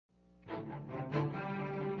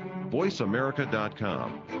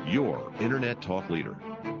VoiceAmerica.com, your Internet talk leader.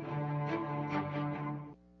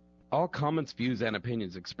 All comments, views, and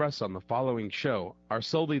opinions expressed on the following show are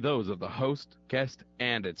solely those of the host, guest,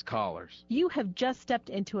 and its callers. You have just stepped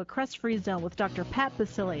into a crust-free zone with Dr. Pat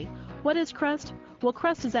Baccili. What is crust? Well,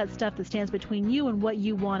 crust is that stuff that stands between you and what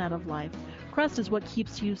you want out of life. Crust is what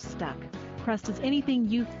keeps you stuck. Crust is anything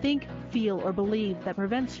you think, feel, or believe that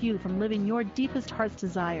prevents you from living your deepest heart's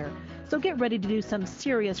desire. So get ready to do some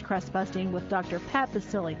serious crust busting with Dr. Pat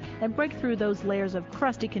Baccili and break through those layers of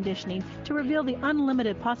crusty conditioning to reveal the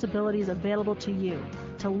unlimited possibilities available to you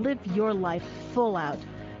to live your life full out.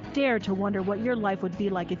 Dare to wonder what your life would be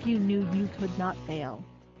like if you knew you could not fail.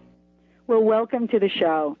 Well, welcome to the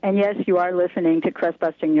show. And yes, you are listening to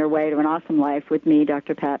Crustbusting Your Way to an Awesome Life with me,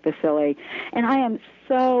 Dr. Pat Baccili. And I am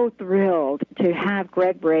so thrilled to have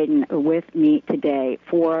Gregg Braden with me today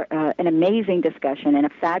for an amazing discussion and a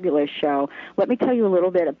fabulous show. Let me tell you a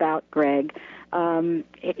little bit about Gregg.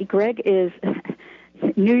 Gregg is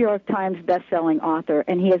New York Times bestselling author,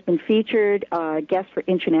 and he has been featured guest for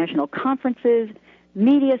international conferences,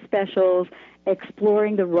 media specials,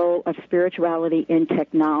 exploring the role of spirituality in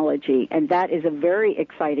technology, and that is a very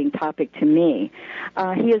exciting topic to me.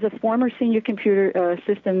 He is a former senior computer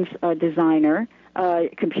systems designer,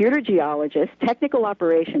 computer geologist, technical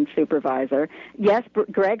operations supervisor. Yes,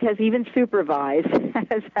 Gregg has even supervised,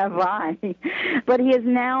 as have I. But he is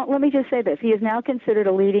now, let me just say this, he is now considered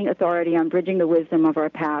a leading authority on bridging the wisdom of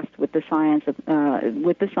our past with the science,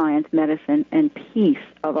 medicine, and peace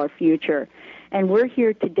of our future. And we're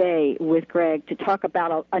here today with Gregg to talk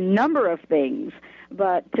about a number of things,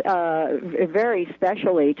 but very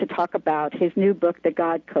specially to talk about his new book, The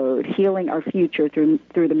God Code, Healing Our Future Through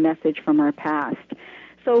the Message from Our Past.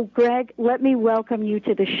 So, Gregg, let me welcome you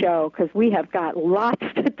to the show because we have got lots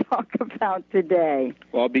to talk about today.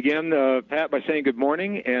 Well, I'll begin, Pat, by saying good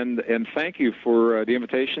morning and thank you for the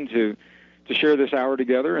invitation to share this hour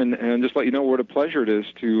together and just let you know what a pleasure it is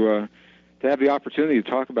to have the opportunity to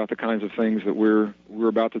talk about the kinds of things that we're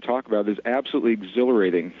about to talk about. Is absolutely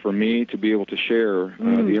exhilarating for me to be able to share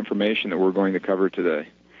the information that we're going to cover today.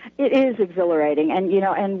 It is exhilarating, and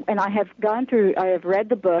and I have I have read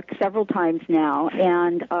the book several times now,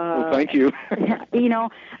 and well, thank you.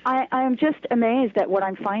 I am just amazed at what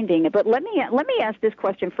I'm finding. But let me ask this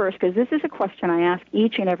question first, because this is a question I ask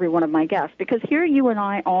each and every one of my guests. Because here you and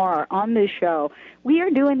I are on this show, we are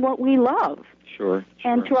doing what we love. Sure.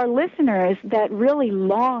 And to our listeners that really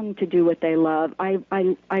long to do what they love, I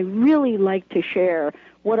really like to share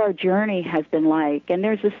what our journey has been like. And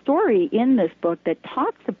there's a story in this book that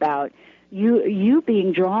talks about you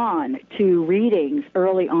being drawn to readings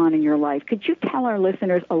early on in your life. Could you tell our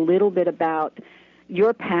listeners a little bit about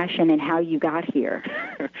your passion and how you got here?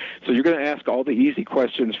 So you're going to ask all the easy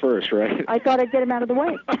questions first, right? I thought I'd get them out of the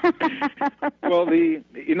way. Well,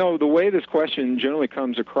 the way this question generally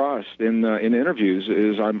comes across in interviews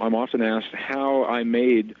is I'm often asked how I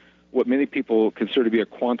made what many people consider to be a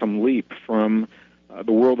quantum leap from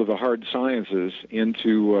the world of the hard sciences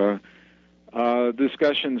into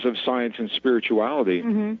discussions of science and spirituality.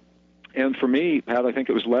 Mm-hmm. And for me, Pat, I think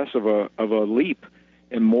it was less of a leap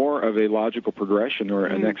and more of a logical progression or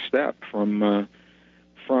a next step from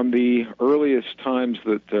the earliest times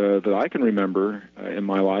that I can remember in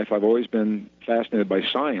my life. I've always been fascinated by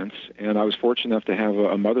science, and I was fortunate enough to have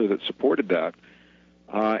a mother that supported that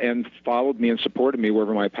and followed me and supported me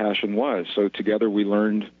wherever my passion was. So together we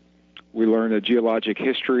learned a geologic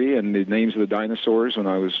history and the names of the dinosaurs when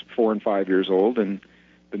I was 4 and 5 years old, and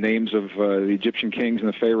the names of the Egyptian kings and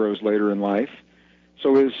the pharaohs later in life.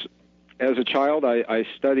 So as a child, I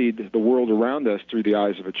studied the world around us through the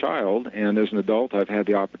eyes of a child, and as an adult, I've had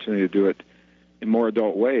the opportunity to do it in more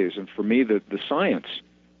adult ways. And for me, the science,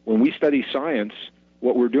 when we study science,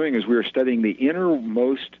 what we're doing is we're studying the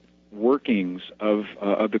innermost workings of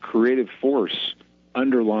the creative force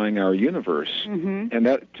underlying our universe. Mm-hmm. And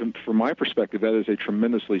that, from my perspective, that is a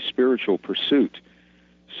tremendously spiritual pursuit.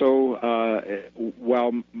 So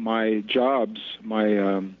while my jobs,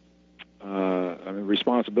 my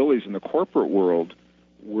responsibilities in the corporate world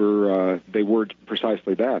were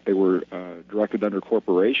precisely that. They were directed under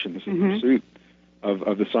corporations. Mm-hmm. The pursuit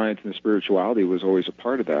of the science and the spirituality was always a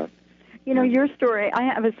part of that. You know, your story, I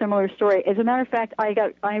have a similar story. As a matter of fact,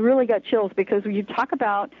 I really got chills because you talk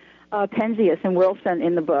about Penzias and Wilson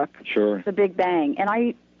in the book, sure, The Big Bang. And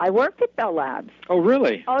I worked at Bell Labs. Oh,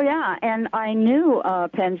 really? Oh, yeah. And I knew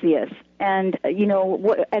Penzias. And,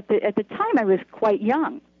 at the time I was quite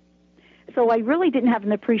young. So I really didn't have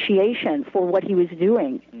an appreciation for what he was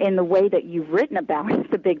doing in the way that you've written about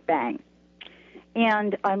the Big Bang.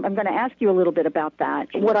 And I'm going to ask you a little bit about that.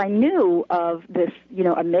 What I knew of this,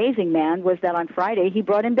 amazing man was that on Friday he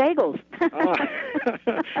brought in bagels.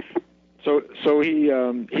 So he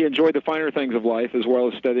enjoyed the finer things of life as well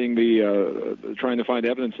as studying trying to find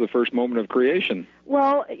evidence of the first moment of creation.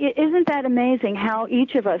 Well, isn't that amazing how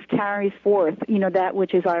each of us carries forth, that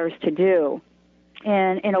which is ours to do,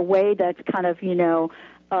 and in a way that's kind of,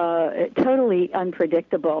 totally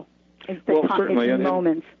unpredictable. Certainly, in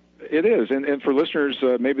moments. It is, and for listeners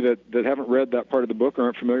maybe that haven't read that part of the book or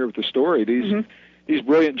aren't familiar with the story, these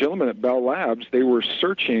brilliant gentlemen at Bell Labs, they were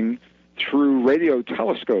searching through radio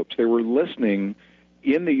telescopes. They were listening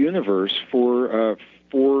in the universe for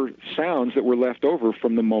sounds that were left over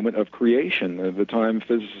from the moment of creation, the time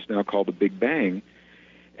physicists now call the Big Bang.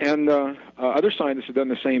 And other scientists have done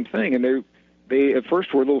the same thing, and they at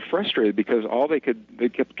first were a little frustrated because they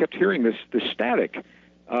kept hearing this static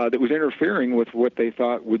that was interfering with what they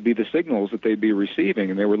thought would be the signals that they'd be receiving,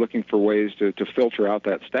 and they were looking for ways to filter out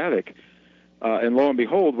that static. And lo and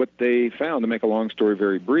behold, what they found, to make a long story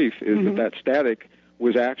very brief, is that static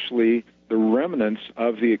was actually the remnants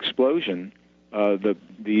of the explosion,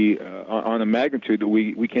 on a magnitude that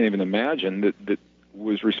we can't even imagine, that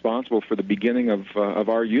was responsible for the beginning of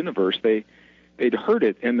our universe. They'd heard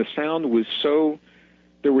it, and the sound was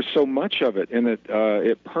there was so much of it, and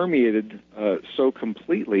it permeated so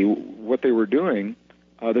completely what they were doing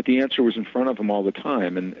that the answer was in front of them all the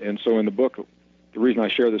time. And so in the book, the reason I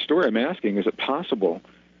share the story, I'm asking, is it possible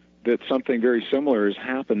that something very similar has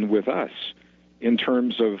happened with us in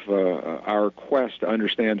terms of our quest to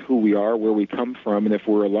understand who we are, where we come from, and if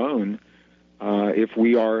we're alone, if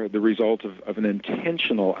we are the result of an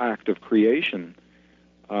intentional act of creation?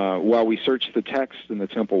 While we search the text in the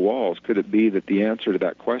temple walls, could it be that the answer to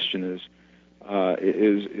that question is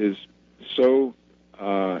so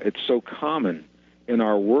it's so common in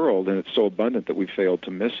our world, and it's so abundant that we failed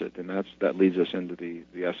to miss it, and that leads us into the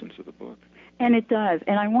essence of the book. And it does.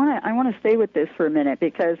 And I want to stay with this for a minute,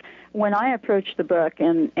 because when I approached the book,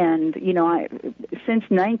 and since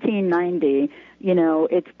 1990,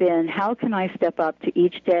 it's been, how can I step up to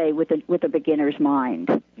each day with a beginner's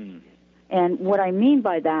mind? And what I mean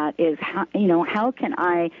by that is, how can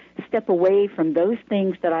I step away from those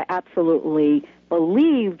things that I absolutely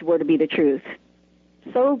believed were to be the truth,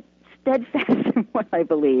 so steadfast in what I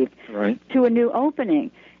believed, right, to a new opening.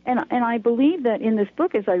 And I believe that in this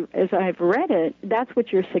book, as I've read it, that's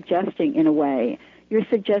what you're suggesting in a way. You're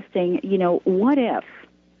suggesting, what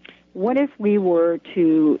if we were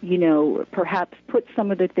to, perhaps put some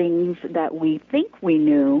of the things that we think we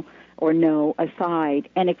knew or know aside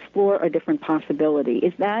and explore a different possibility?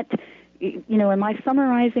 Is that, am I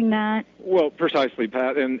summarizing that? Well, precisely,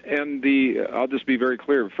 Pat. And I'll just be very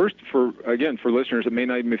clear. First, for listeners that may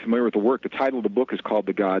not even be familiar with the work, the title of the book is called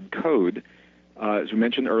The God Code, as we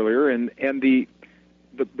mentioned earlier. And the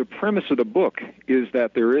premise of the book is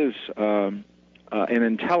that there is an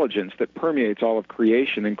intelligence that permeates all of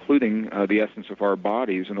creation, including the essence of our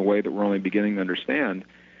bodies, in a way that we're only beginning to understand.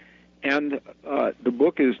 And the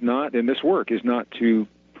book is not, and this work is not to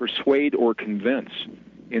persuade or convince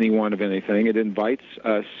anyone of anything. It invites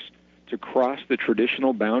us to cross the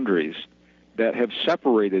traditional boundaries that have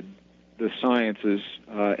separated the sciences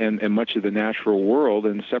and much of the natural world,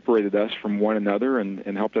 and separated us from one another,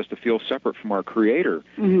 and helped us to feel separate from our Creator.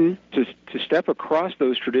 To step across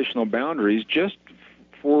those traditional boundaries just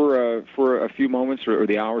for a few moments or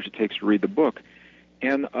the hours it takes to read the book,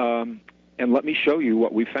 and let me show you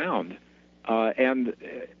what we found. And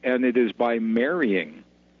it is by marrying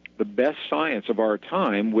the best science of our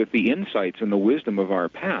time with the insights and the wisdom of our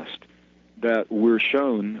past that we're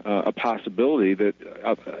shown a possibility that,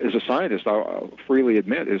 as a scientist, I'll freely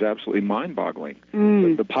admit, is absolutely mind-boggling.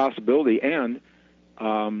 The possibility, and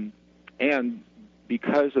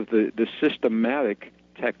because of the systematic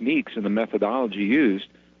techniques and the methodology used,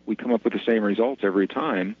 we come up with the same results every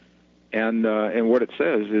time. And what it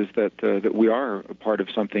says is that we are a part of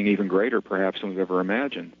something even greater, perhaps, than we've ever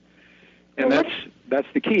imagined. And that's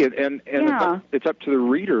the key. And it's up to the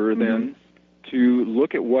reader then to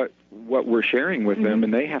look at what we're sharing with them,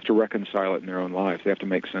 and they have to reconcile it in their own lives. They have to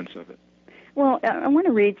make sense of it. Well, I want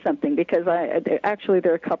to read something, because actually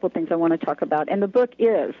there are a couple of things I want to talk about. And the book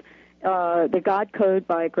is The God Code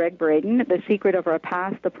by Gregg Braden, The Secret of Our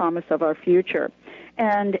Past, The Promise of Our Future.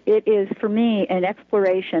 And it is, for me, an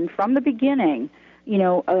exploration from the beginning,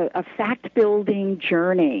 a fact-building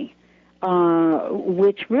journey,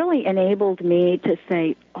 which really enabled me to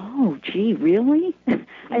say, oh, gee, really? And,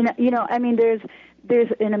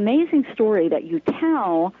 there's an amazing story that you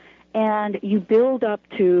tell, and you build up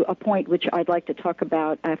to a point which I'd like to talk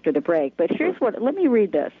about after the break. But let me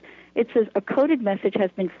read this. It says, a coded message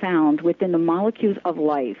has been found within the molecules of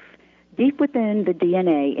life, deep within the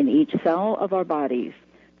DNA in each cell of our bodies.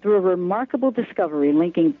 Through a remarkable discovery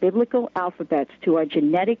linking biblical alphabets to our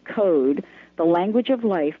genetic code, the language of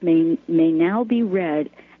life may now be read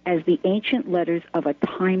as the ancient letters of a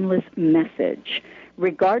timeless message.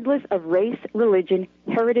 Regardless of race, religion,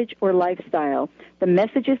 heritage, or lifestyle, the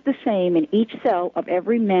message is the same in each cell of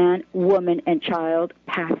every man, woman, and child,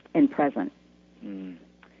 past and present.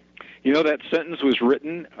 You know, that sentence was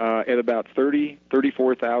written at about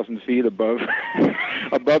 34,000 feet above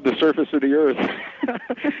above the surface of the earth.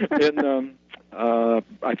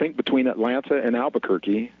 I think between Atlanta and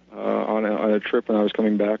Albuquerque on a trip when I was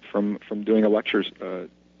coming back from doing a lecture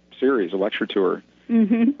series, a lecture tour.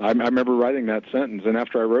 Mm-hmm. I remember writing that sentence, and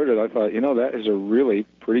after I wrote it, I thought, you know, that is a really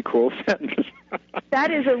pretty cool sentence.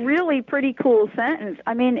 That is a really pretty cool sentence.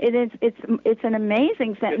 I mean, it's an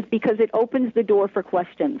amazing sentence because it opens the door for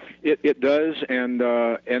questions. It does, and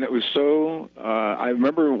it was so. I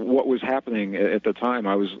remember what was happening at the time.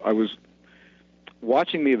 I was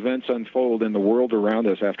watching the events unfold in the world around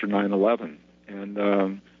us after 9/11, and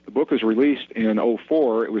the book was released in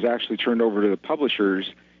 2004. It was actually turned over to the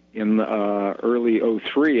publishers in early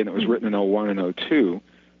 2003, and it was written in 2001 and 2002,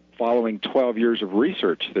 following 12 years of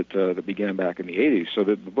research that began back in the 80s. So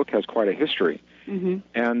the book has quite a history. Mm-hmm.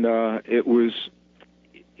 And it was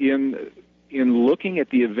in looking at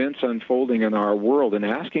the events unfolding in our world and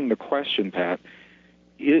asking the question, Pat,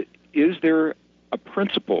 is there a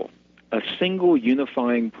principle, a single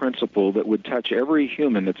unifying principle that would touch every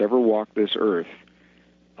human that's ever walked this earth,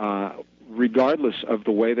 regardless of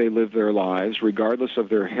the way they live their lives, regardless of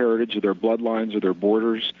their heritage or their bloodlines or their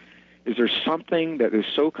borders? Is there something that is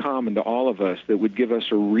so common to all of us that would give us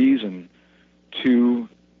a reason to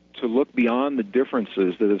look beyond the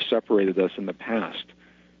differences that have separated us in the past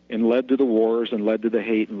and led to the wars and led to the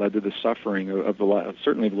hate and led to the suffering of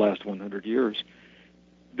certainly the last 100 years?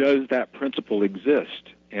 Does that principle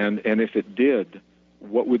exist? And if it did,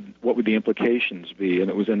 what would the implications be? And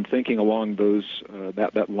it was in thinking along those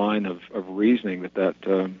that line of reasoning that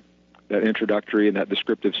introductory and that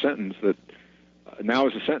descriptive sentence that now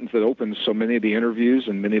is a sentence that opens so many of the interviews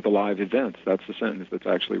and many of the live events. That's the sentence that's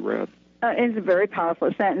actually read. It's a very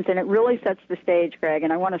powerful sentence, and it really sets the stage, Greg.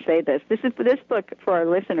 And I want to say this: this book for our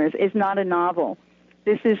listeners is not a novel.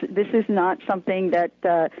 This is not something that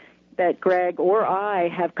Greg or I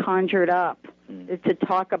have conjured up to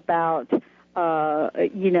talk about. The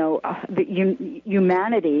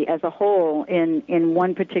humanity as a whole in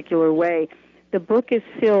one particular way. The book is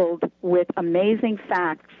filled with amazing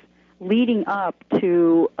facts leading up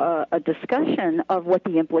to a discussion of what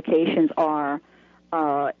the implications are,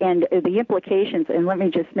 and the implications. And let me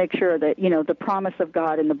just make sure that the promise of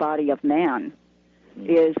God in the body of man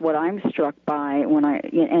is what I'm struck by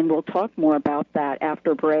and we'll talk more about that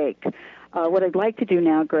after break. What I'd like to do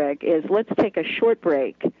now, Greg, is let's take a short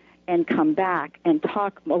break and come back and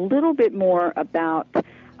talk a little bit more about,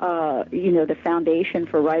 the foundation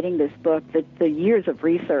for writing this book, the years of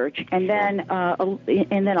research, and then a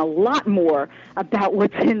lot more about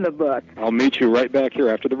what's in the book. I'll meet you right back here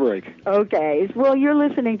after the break. Okay. Well, you're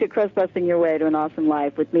listening to Crustbusting Your Way to an Awesome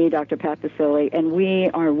Life with me, Dr. Pat Baccili, and we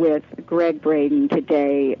are with Gregg Braden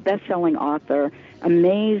today, best-selling author,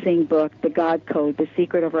 amazing book, The God Code, The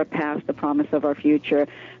Secret of Our Past, The Promise of Our Future.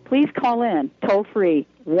 Please call in, toll-free,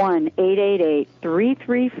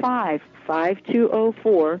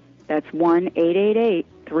 1-888-335-5204. That's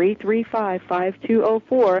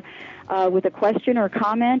 1-888-335-5204 with a question or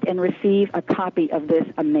comment and receive a copy of this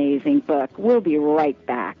amazing book. We'll be right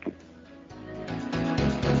back.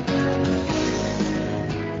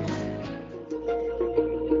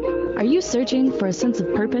 Are you searching for a sense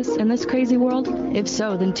of purpose in this crazy world? If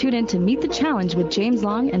so, then tune in to Meet the Challenge with James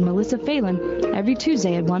Long and Melissa Phelan every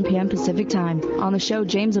Tuesday at 1 p.m. Pacific Time. On the show,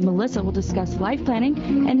 James and Melissa will discuss life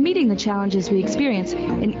planning and meeting the challenges we experience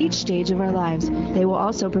in each stage of our lives. They will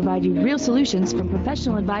also provide you real solutions from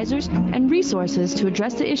professional advisors and resources to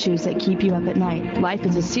address the issues that keep you up at night. Life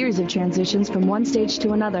is a series of transitions from one stage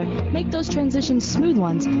to another. Make those transitions smooth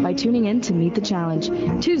ones by tuning in to Meet the Challenge.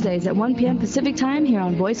 Tuesdays at 1 p.m. Pacific Time here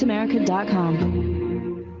on VoiceAmerica.com.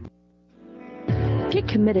 Get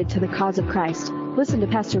committed to the cause of Christ. Listen to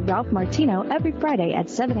Pastor Ralph Martino every Friday at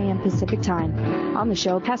 7 a.m. Pacific Time. On the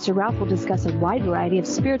show, Pastor Ralph will discuss a wide variety of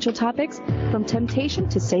spiritual topics from temptation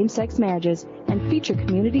to same-sex marriages and feature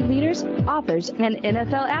community leaders, authors, and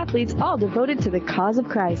NFL athletes all devoted to the cause of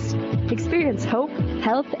Christ. Experience hope,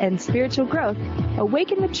 health, and spiritual growth.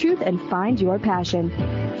 Awaken the truth and find your passion.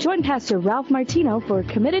 Join Pastor Ralph Martino for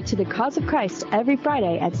Committed to the Cause of Christ every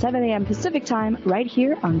Friday at 7 a.m. Pacific Time right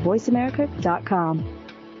here on VoiceAmerica.com.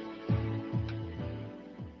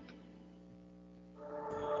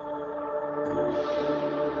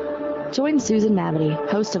 Join Susan Mavity,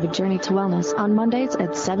 host of A Journey to Wellness, on Mondays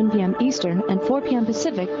at 7 p.m. Eastern and 4 p.m.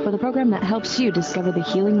 Pacific for the program that helps you discover the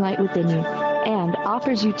healing light within you and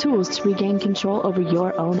offers you tools to regain control over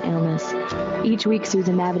your own illness. Each week,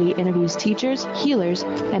 Susan Mavity interviews teachers, healers,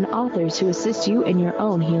 and authors who assist you in your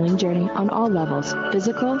own healing journey on all levels: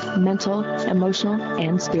 physical, mental, emotional,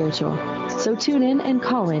 and spiritual. So tune in and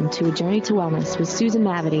call in to A Journey to Wellness with Susan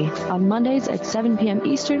Mavity on Mondays at 7 p.m.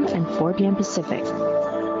 Eastern and 4 p.m. Pacific.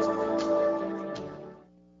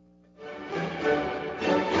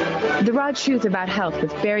 The Raw Truth About Health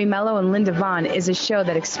with Barry Mello and Linda Vaughn is a show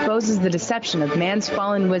that exposes the deception of man's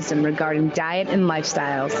fallen wisdom regarding diet and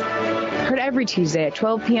lifestyles. Heard every Tuesday at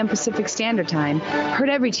 12 p.m. Pacific Standard Time.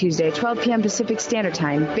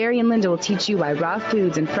 Barry and Linda will teach you why raw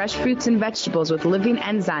foods and fresh fruits and vegetables with living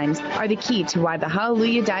enzymes are the key to why the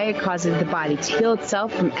Hallelujah Diet causes the body to heal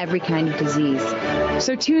itself from every kind of disease.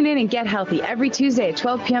 So tune in and get healthy every Tuesday at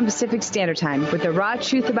 12 p.m. Pacific Standard Time with The Raw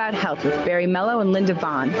Truth About Health with Barry Mello and Linda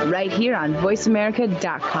Vaughn, right here on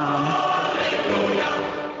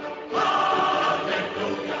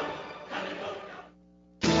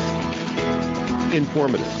VoiceAmerica.com.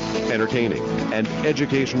 Informative, entertaining, and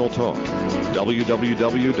educational talk.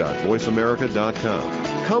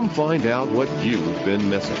 www.voiceamerica.com. Come find out what you've been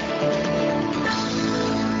missing.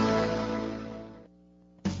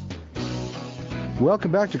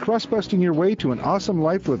 Welcome back to Crustbusting Your Way to an Awesome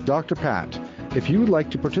Life with Dr. Pat. If you would like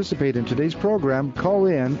to participate in today's program, call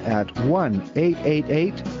in at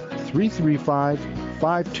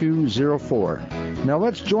 1-888-335-5204. Now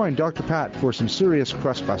let's join Dr. Pat for some serious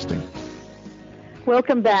crust-busting.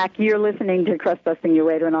 Welcome back. You're listening to Crustbusting Your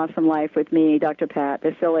Way to an Awesome Life with me, Dr. Pat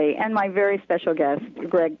Baccili, and my very special guest,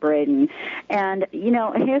 Gregg Braden. And,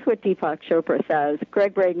 here's what Deepak Chopra says.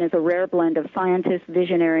 Gregg Braden is a rare blend of scientist,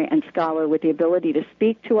 visionary, and scholar with the ability to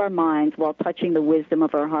speak to our minds while touching the wisdom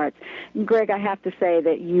of our hearts. And Gregg, I have to say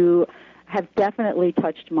that you have definitely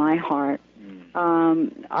touched my heart.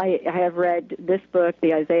 I have read this book,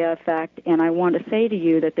 The Isaiah Effect, and I want to say to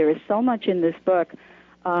you that there is so much in this book.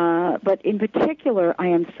 But in particular, I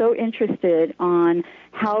am so interested on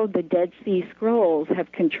how the Dead Sea Scrolls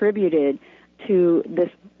have contributed to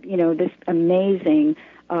this, this amazing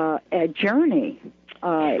journey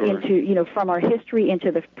into, from our history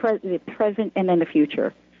into the present and then the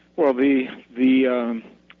future. Well, the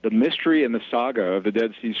mystery and the saga of the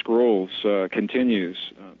Dead Sea Scrolls continues,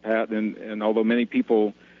 Pat. And although many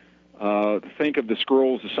people think of the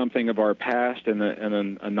scrolls as something of our past and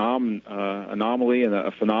an anomaly and a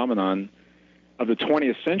phenomenon of the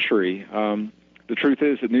 20th century, the truth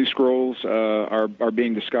is that new scrolls are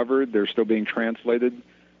being discovered. They're still being translated.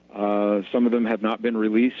 Some of them have not been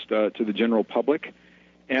released to the general public.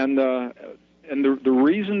 And the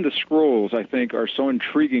reason the scrolls, I think, are so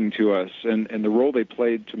intriguing to us and the role they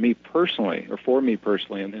played to me personally, or for me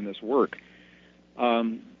personally in this work,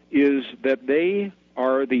 is that they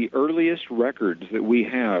are the earliest records that we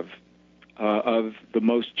have of the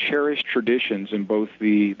most cherished traditions in both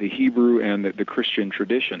the Hebrew and the Christian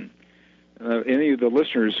tradition. Any of the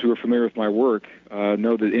listeners who are familiar with my work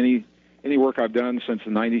know that any work I've done since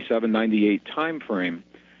the 97, 98 time frame,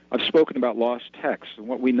 I've spoken about lost texts. And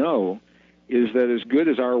what we know is that as good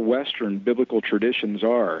as our Western biblical traditions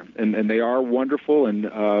are, and they are wonderful and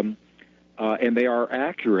they are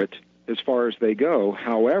accurate as far as they go,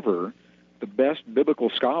 however, the best biblical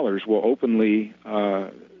scholars will openly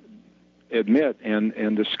admit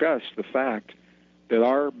and discuss the fact that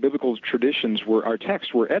our biblical traditions our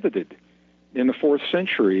texts were edited in the 4th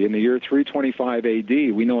century, in the year 325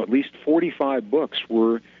 A.D. We know at least 45 books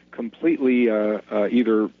were completely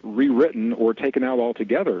either rewritten or taken out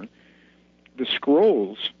altogether. The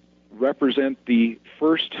scrolls represent the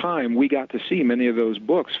first time we got to see many of those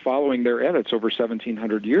books following their edits over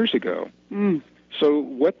 1,700 years ago. So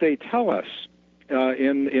what they tell us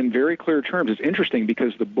in very clear terms is interesting,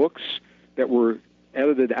 because the books that were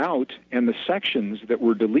edited out and the sections that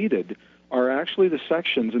were deleted are actually the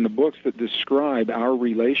sections in the books that describe our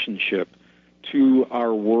relationship to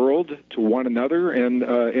our world, to one another, and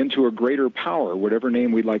into a greater power, whatever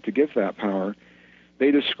name we'd like to give that power.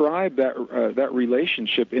 They describe that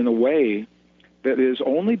relationship in a way that is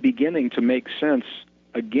only beginning to make sense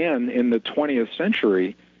again in the 20th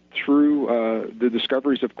century through the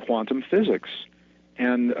discoveries of quantum physics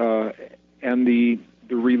and the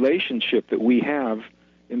relationship that we have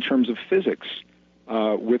in terms of physics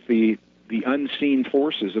with the unseen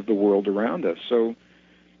forces of the world around us. So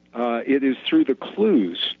it is through the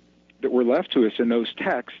clues that were left to us in those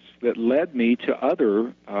texts that led me to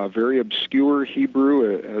other very obscure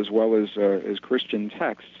Hebrew as well as Christian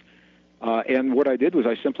texts. And what I did was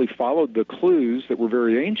I simply followed the clues that were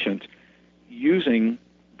very ancient using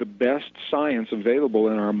the best science available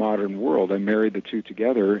in our modern world. I married the two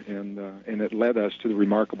together, and it led us to the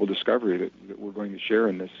remarkable discovery that we're going to share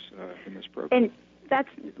in this program. And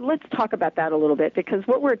let's talk about that a little bit, because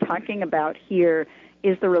what we're talking about here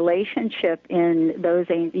is the relationship in those,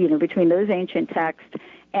 between those ancient texts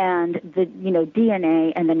and the,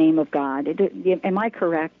 DNA and the name of God. Am I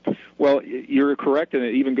correct? Well, you're correct, and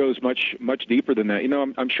it even goes much deeper than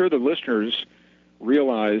that. I'm sure the listeners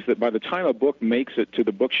realize that by the time a book makes it to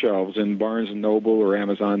the bookshelves in Barnes & Noble or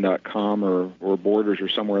Amazon.com or Borders or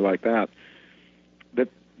somewhere like that,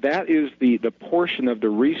 that is the portion of the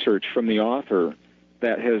research from the author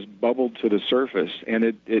that has bubbled to the surface, and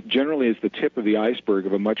it generally is the tip of the iceberg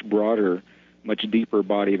of a much broader, much deeper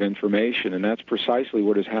body of information, and that's precisely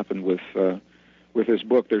what has happened with this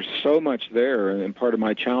book. There's so much there, and part of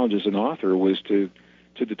my challenge as an author was to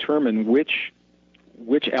determine which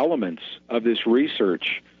elements of this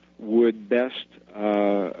research would best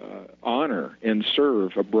honor and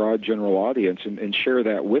serve a broad general audience and share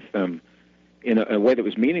that with them in a way that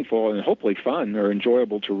was meaningful and hopefully fun or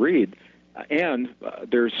enjoyable to read. And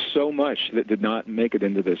there's so much that did not make it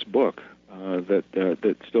into this book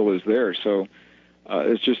that still is there. So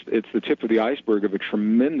it's the tip of the iceberg of a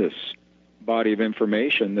tremendous body of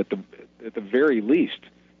information that at the very least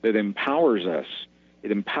that empowers us.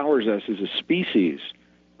 It empowers us as a species.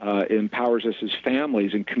 It empowers us as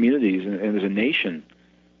families and communities and as a nation.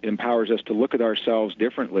 It empowers us to look at ourselves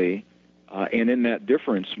differently, and in that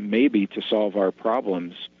difference, maybe to solve our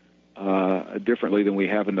problems differently than we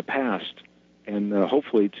have in the past, and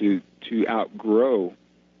hopefully to outgrow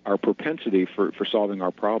our propensity for solving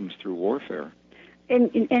our problems through warfare.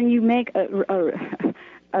 And you make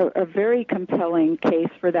a very compelling case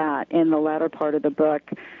for that in the latter part of the book.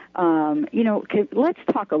 Let's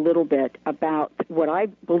talk a little bit about what I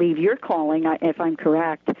believe you're calling, if I'm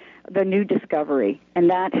correct, the new discovery, and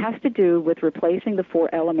that has to do with replacing the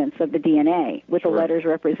four elements of the DNA with Sure. the letters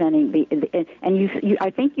representing I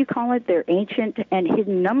think you call it their ancient and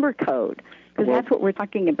hidden number code, because that's what we're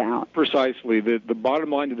talking about. Precisely. The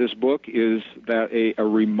bottom line to this book is that a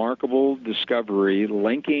remarkable discovery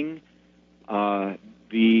linking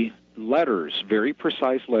the letters, very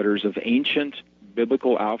precise letters of ancient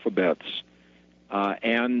biblical alphabets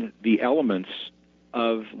and the elements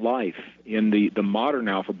of life in the modern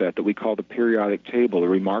alphabet that we call the periodic table. A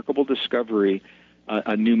remarkable discovery,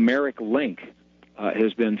 a numeric link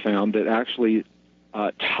has been found that actually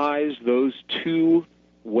ties those two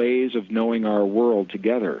ways of knowing our world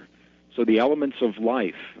together. So the elements of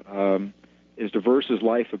life, as diverse as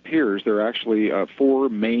life appears, there are actually four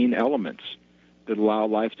main elements that allow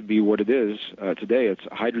life to be what it is today. It's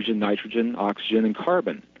hydrogen, nitrogen, oxygen, and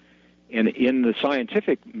carbon. And in the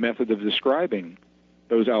scientific method of describing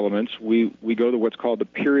those elements, we go to what's called the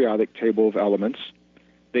periodic table of elements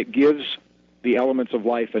that gives the elements of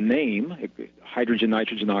life a name, hydrogen,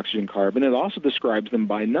 nitrogen, oxygen, carbon. It also describes them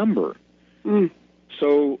by number.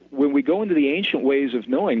 So when we go into the ancient ways of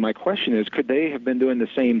knowing, my question is, could they have been doing the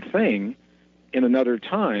same thing in another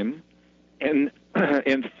time? And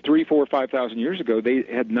 3, 4, 5,000 years ago, they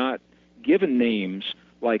had not given names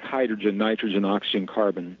like hydrogen, nitrogen, oxygen,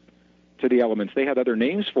 carbon to the elements. They had other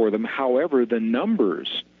names for them. However, the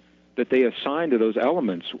numbers that they assigned to those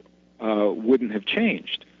elements wouldn't have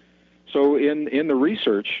changed. So in the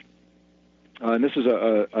research, and this is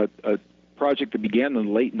a project that began in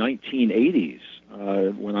the late 1980s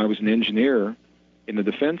when I was an engineer in the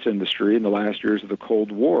defense industry in the last years of the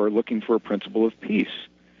Cold War, looking for a principle of peace.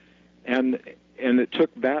 And it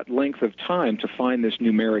took that length of time to find this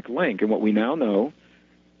numeric link. And what we now know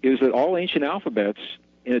is that all ancient alphabets,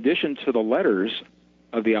 in addition to the letters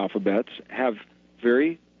of the alphabets, have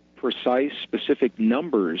very precise, specific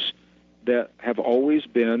numbers that have always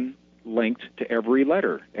been linked to every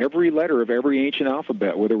letter. Every letter of every ancient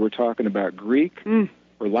alphabet, whether we're talking about Greek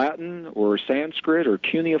or Latin or Sanskrit or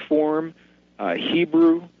cuneiform,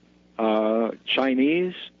 Hebrew,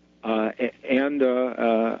 Chinese, and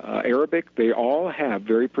Arabic, they all have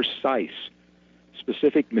very precise,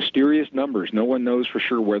 specific, mysterious numbers. No one knows for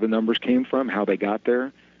sure where the numbers came from, how they got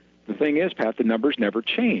there. The thing is, Pat, the numbers never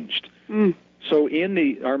changed. So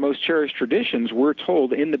in our most cherished traditions, we're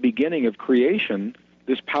told in the beginning of creation,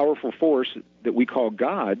 this powerful force that we call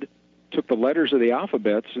God took the letters of the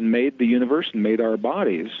alphabets and made the universe and made our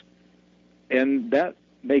bodies. And that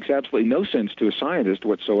makes absolutely no sense to a scientist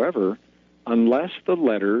whatsoever unless the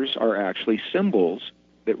letters are actually symbols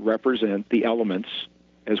that represent the elements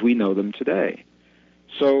as we know them today.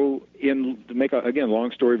 So to make, again,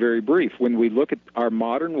 long story very brief, when we look at our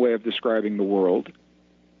modern way of describing the world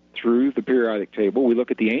through the periodic table, we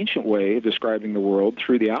look at the ancient way of describing the world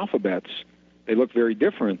through the alphabets, They look very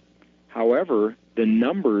different. However, the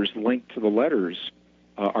numbers linked to the letters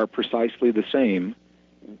are precisely the same.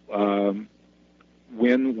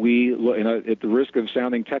 When we look, and at the risk of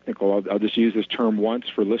sounding technical, I'll just use this term once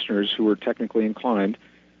for listeners who are technically inclined.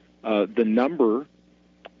 The number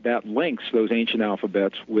that links those ancient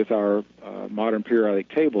alphabets with our modern periodic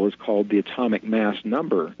table is called the atomic mass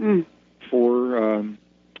number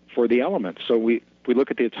for the elements. So we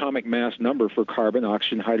look at the atomic mass number for carbon,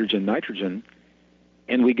 oxygen, hydrogen, nitrogen,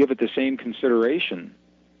 and we give it the same consideration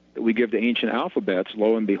that we give to ancient alphabets.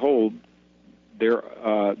 Lo and behold, there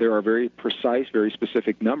are very precise, very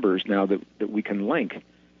specific numbers now that we can link.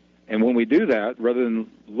 And when we do that, rather than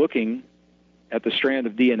looking at the strand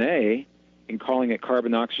of DNA and calling it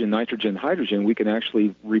carbon, oxygen, nitrogen, hydrogen, we can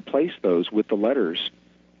actually replace those with the letters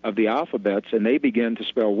of the alphabets, and they begin to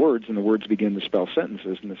spell words, and the words begin to spell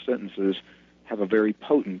sentences, and the sentences have a very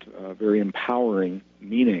potent, very empowering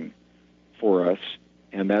meaning for us,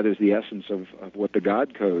 and that is the essence of what the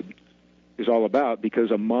God Code is all about, because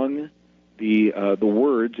among the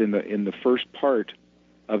words in the first part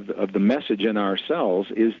of the message in our cells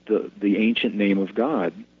is the ancient name of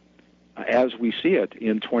God, as we see it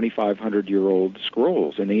in 2,500-year-old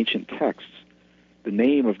scrolls and ancient texts. The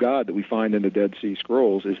name of God that we find in the Dead Sea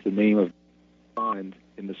Scrolls is the name of God found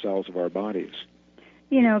in the cells of our bodies.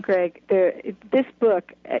 You know, Greg, this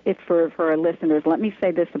book, for our listeners, let me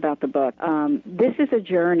say this about the book. This is a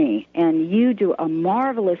journey, and you do a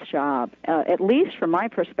marvelous job, at least from my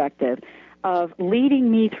perspective, of leading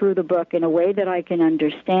me through the book in a way that I can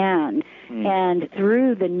understand. And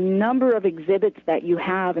through the number of exhibits that you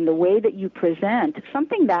have and the way that you present,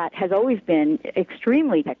 something that has always been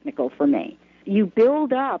extremely technical for me. You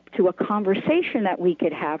build up to a conversation that we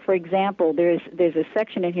could have. For example, there's a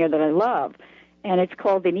section in here that I love, and it's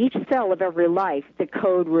called In Each Cell of Every Life, the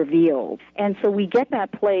Code Revealed. And so we get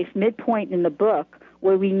that place midpoint in the book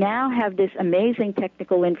where we now have this amazing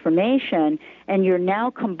technical information, and you're now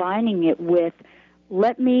combining it with,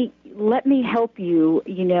 let me help you,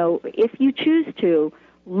 if you choose to,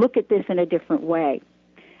 look at this in a different way.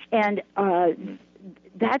 And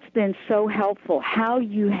that's been so helpful, how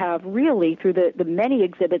you have really, through the many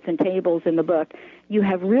exhibits and tables in the book, you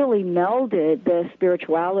have really melded the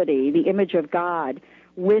spirituality, the image of God,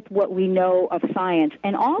 with what we know of science,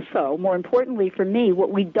 and also, more importantly for me, what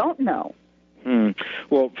we don't know.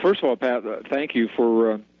 Well, first of all, Pat, thank you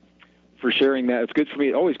for sharing that. It's good for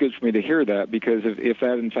me, always good for me to hear that, because if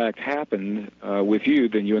that in fact happened with you,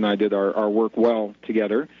 then you and I did our work well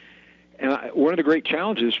together. And one of the great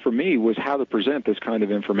challenges for me was how to present this kind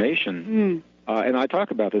of information. And I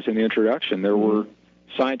talk about this in the introduction. There were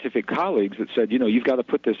scientific colleagues that said, you've got to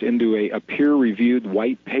put this into a peer-reviewed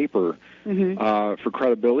white paper for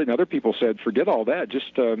credibility. And other people said, forget all that.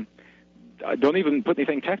 Just don't even put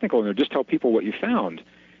anything technical in there. Just tell people what you found.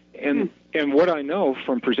 And what I know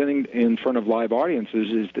from presenting in front of live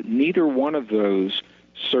audiences is that neither one of those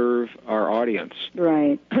serve our audience.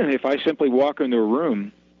 Right. If I simply walk into a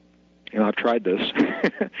room, and I've tried this,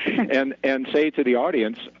 and say to the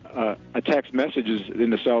audience, a text message is in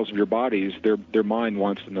the cells of your bodies, their mind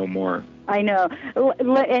wants to know more. I know,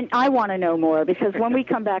 and I want to know more, because when we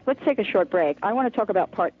come back, let's take a short break. I want to talk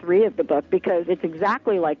about part 3 of the book, because it's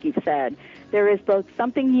exactly like you've said. There is both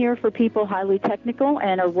something here for people highly technical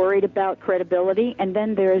and are worried about credibility, and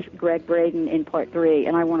then there's Gregg Braden in part 3,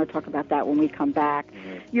 and I want to talk about that when we come back.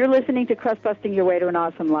 You're listening to Crustbusting Your Way to an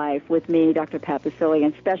Awesome Life with me, Dr. Pat Baccili,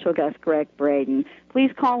 and special guest Gregg Braden.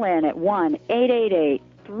 Please call in at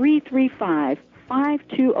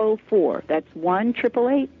 1-888-335-5204. That's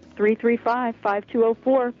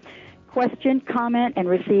 1-888-335-5204. Question, comment, and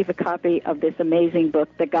receive a copy of this amazing book,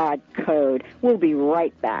 The God Code. We'll be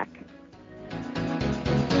right back.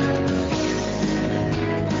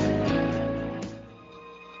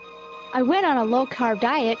 I went on a low-carb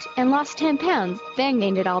diet and lost 10 pounds, then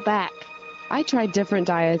gained it all back. I tried different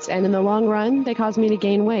diets, and in the long run, they caused me to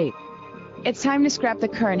gain weight. It's time to scrap the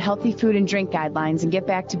current healthy food and drink guidelines and get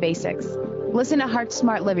back to basics. Listen to Heart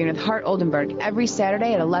Smart Living with Hart Oldenburg every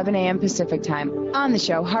Saturday at 11 a.m. Pacific Time. On the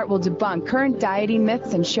show, Hart will debunk current dieting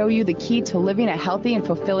myths and show you the key to living a healthy and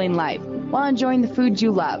fulfilling life while enjoying the foods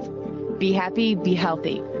you love. Be happy, be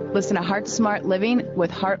healthy. Listen to Heart Smart Living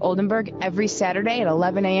with Hart Oldenburg every Saturday at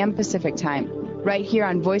 11 a.m. Pacific Time, right here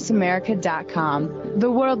on VoiceAmerica.com,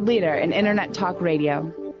 the world leader in Internet Talk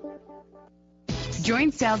Radio.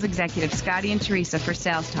 Join sales executives Scotty and Teresa for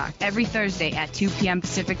Sales Talk every Thursday at 2 p.m.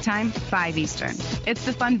 Pacific Time, 5 Eastern. It's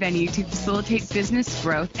the fun venue to facilitate business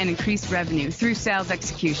growth and increase revenue through sales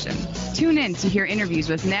execution. Tune in to hear interviews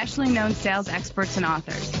with nationally known sales experts and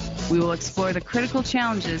authors. We will explore the critical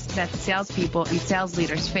challenges that salespeople and sales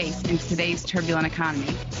leaders face in today's turbulent economy.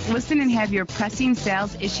 Listen and have your pressing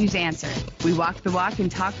sales issues answered. We walk the walk and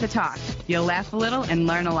talk the talk. You'll laugh a little and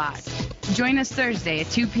learn a lot. Join us Thursday at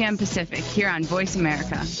 2 p.m. Pacific here on Voice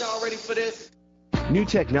America. Y'all ready for this? New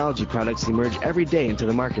technology products emerge every day into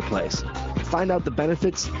the marketplace. Find out the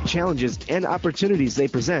benefits, challenges, and opportunities they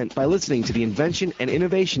present by listening to the Invention and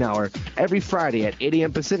Innovation Hour every Friday at 8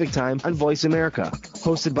 a.m. Pacific Time on Voice America.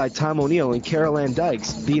 Hosted by Tom O'Neill and Carol Ann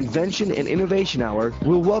Dykes, the Invention and Innovation Hour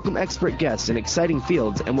will welcome expert guests in exciting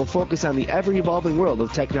fields and will focus on the ever-evolving world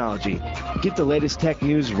of technology. Get the latest tech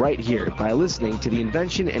news right here by listening to the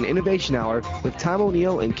Invention and Innovation Hour with Tom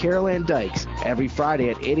O'Neill and Carol Ann Dykes every Friday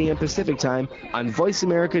at 8 a.m. Pacific Time on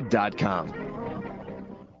VoiceAmerica.com.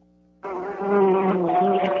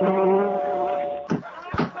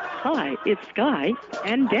 Hi, it's Guy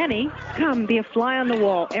and Denny. Come be a fly on the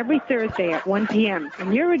wall every Thursday at 1 p.m.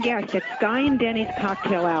 and you're a guest at Guy and Denny's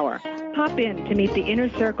Cocktail Hour. Pop in to meet the inner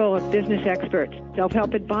circle of business experts,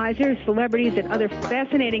 self-help advisors, celebrities, and other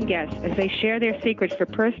fascinating guests as they share their secrets for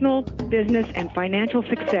personal, business, and financial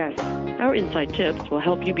success. Our inside tips will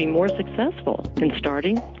help you be more successful in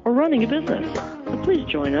starting or running a business. So please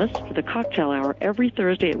join us for the Cocktail Hour every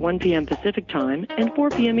Thursday at 1 p.m. Pacific Time and 4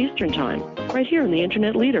 p.m. Eastern Time, right here on the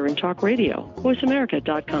Internet leader in talk radio,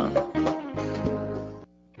 VoiceAmerica.com.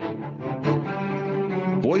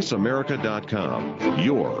 VoiceAmerica.com,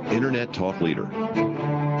 your Internet talk leader.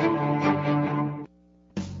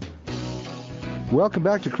 Welcome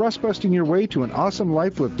back to Crustbusting Your Way to an Awesome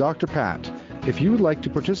Life with Dr. Pat. If you would like to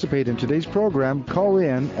participate in today's program, call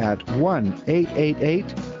in at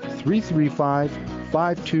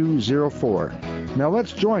 1-888-335-5204. Now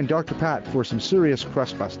let's join Dr. Pat for some serious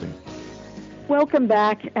crustbusting. Welcome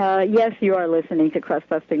back. Yes, you are listening to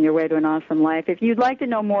Crustbusting Your Way to an Awesome Life. If you'd like to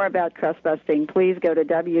know more about crustbusting, please go to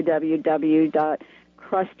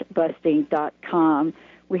www.crustbusting.com.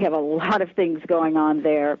 We have a lot of things going on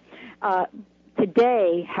there.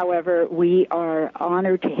 Today, however, we are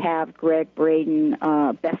honored to have Gregg Braden,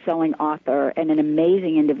 best-selling author and an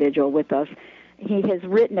amazing individual with us. He has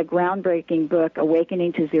written a groundbreaking book,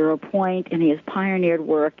 Awakening to Zero Point, and he has pioneered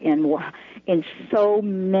work in so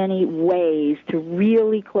many ways to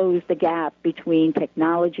really close the gap between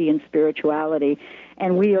technology and spirituality.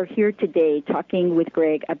 And we are here today talking with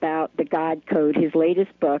Gregg about the God Code, his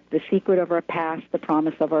latest book, The Secret of Our Past, The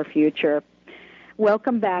Promise of Our Future.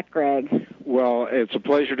 Welcome back, Gregg. Well, it's a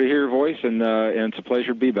pleasure to hear your voice, and it's a pleasure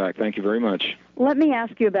to be back. Thank you very much. Let me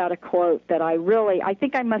ask you about a quote that I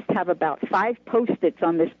think I must have about 5 Post-its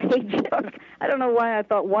on this page. I don't know why I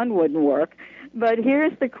thought one wouldn't work. But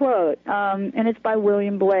here's the quote, and it's by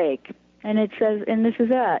William Blake. And it says, and this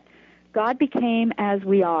is it, God became as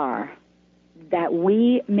we are, that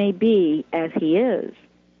we may be as he is.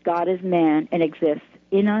 God is man and exists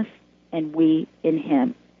in us, and we in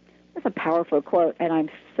him. That's a powerful quote, and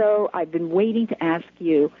I've been waiting to ask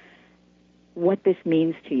you what this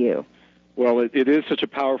means to you. Well, it is such a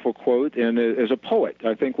powerful quote, and as a poet,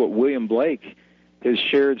 I think what William Blake has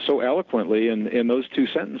shared so eloquently in those 2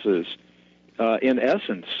 sentences, in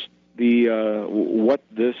essence, what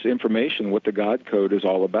this information, what the God Code is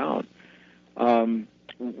all about.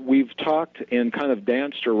 We've talked and kind of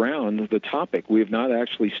danced around the topic. We have not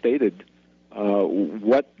actually stated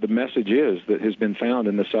what the message is that has been found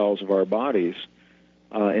in the cells of our bodies,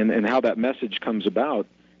 and how that message comes about.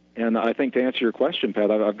 And I think to answer your question,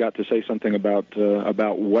 Pat, I've got to say something about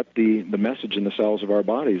what the message in the cells of our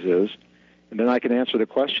bodies is, and then I can answer the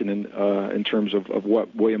question in terms of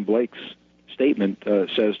what William Blake's statement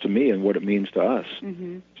says to me and what it means to us.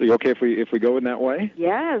 Mm-hmm. So you okay if we go in that way?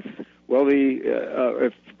 Yes. Well,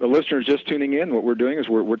 if the listener is just tuning in, what we're doing is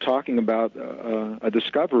we're talking about a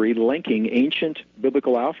discovery linking ancient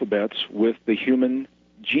biblical alphabets with the human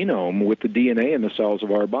genome, with the DNA in the cells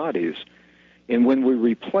of our bodies. And when we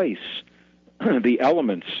replace the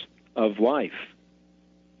elements of life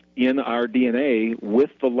in our DNA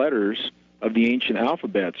with the letters of the ancient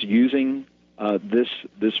alphabets using this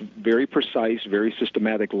very precise, very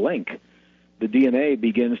systematic link, the DNA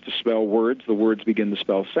begins to spell words, the words begin to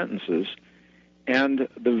spell sentences, and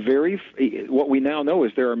what we now know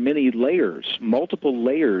is there are many layers, multiple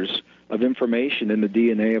layers of information in the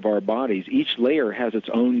DNA of our bodies. Each layer has its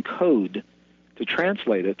own code to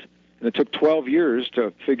translate it, and it took 12 years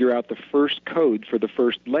to figure out the first code for the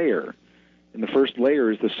first layer. And the first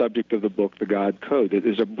layer is the subject of the book, The God Code. It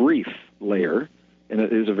is a brief layer, and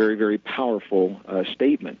it is a very, very powerful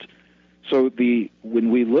statement. So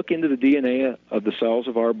when we look into the DNA of the cells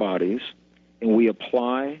of our bodies and we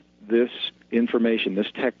apply this information,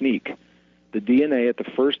 this technique, the DNA at the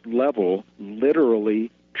first level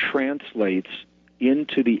literally translates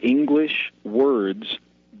into the English words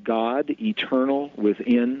God eternal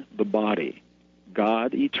within the body.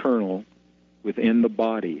 God eternal within the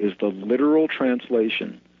body is the literal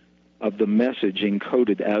translation of the message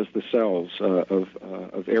encoded as the cells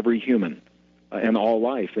of every human and all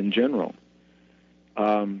life in general.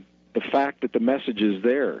 The fact that the message is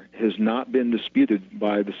there has not been disputed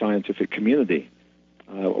by the scientific community.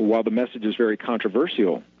 While the message is very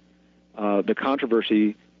controversial, the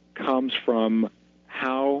controversy comes from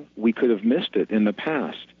how we could have missed it in the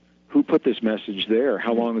past. Who put this message there?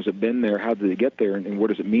 How long has it been there? How did it get there? And what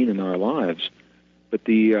does it mean in our lives? But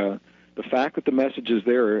the fact that the message is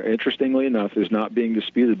there, interestingly enough, is not being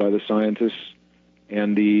disputed by the scientists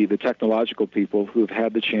and the technological people who have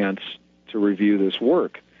had the chance to review this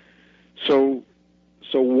work. So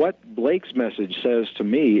what Blake's message says to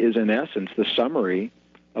me is, in essence, the summary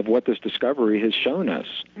of what this discovery has shown us,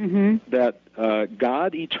 that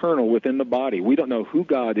God eternal within the body. We don't know who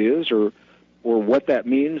God is or what that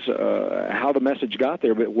means, how the message got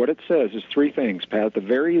there, but what it says is three things, Pat. At the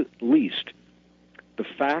very least, the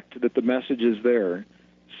fact that the message is there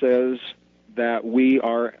says that we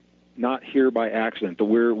are not here by accident, that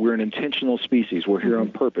we're an intentional species. We're here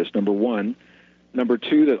on purpose, number one. Number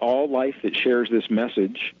two, that all life that shares this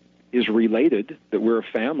message is related, that we're a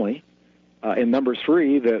family. And number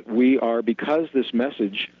three, that we are, because this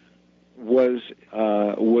message was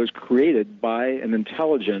created by an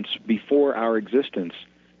intelligence before our existence,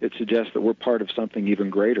 it suggests that we're part of something even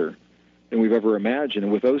greater than we've ever imagined.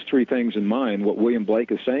 And with those three things in mind, what William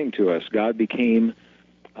Blake is saying to us, God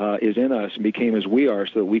is in us and became as we are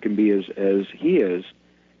so that we can be as he is,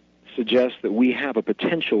 suggests that we have a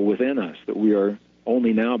potential within us that we are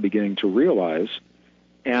only now beginning to realize.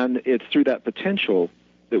 And it's through that potential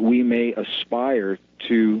that we may aspire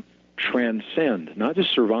to transcend, not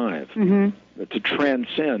just survive, but to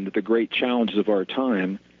transcend the great challenges of our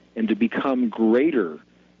time and to become greater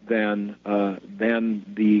than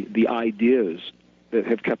the ideas that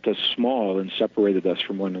have kept us small and separated us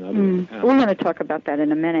from one another. We're going to talk about that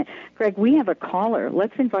in a minute. Greg, we have a caller.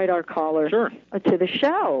 Let's invite our caller to the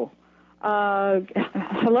show.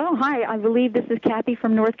 Hello, hi. I believe this is Kathy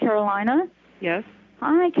from North Carolina. Yes.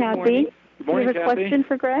 Hi, Kathy. Good morning, Do you have a question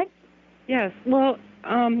for Greg? Yes. Well,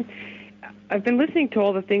 I've been listening to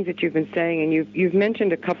all the things that you've been saying, and you've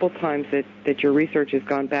mentioned a couple times that your research has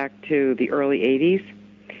gone back to the early 80s.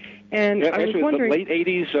 And I was wondering, the late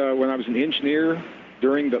 80s, when I was an engineer,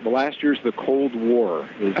 during the last years of the Cold War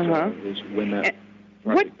is when that...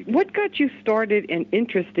 What got you started and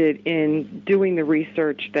interested in doing the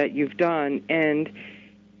research that you've done? And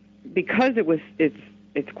because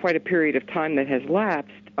it's quite a period of time that has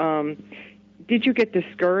lapsed, did you get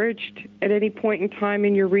discouraged at any point in time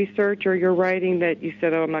in your research or your writing that you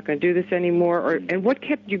said, "Oh, I'm not going to do this anymore"? And what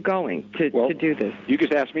kept you going to do this? You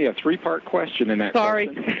just asked me a three-part question in that. Sorry.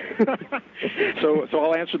 So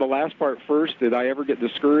I'll answer the last part first. Did I ever get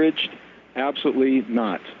discouraged? Absolutely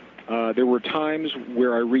not. There were times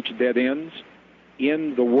where I reached dead ends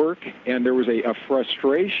in the work, and there was a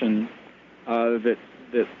frustration that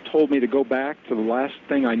told me to go back to the last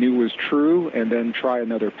thing I knew was true and then try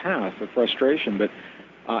another path of frustration. But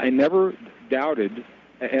I never doubted,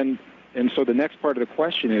 and so the next part of the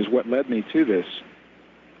question is what led me to this.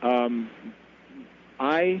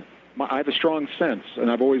 I have a strong sense,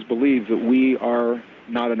 and I've always believed that we are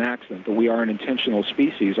not an accident, that we are an intentional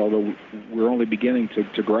species, although we're only beginning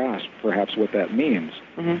to grasp perhaps what that means.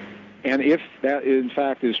 And if that, in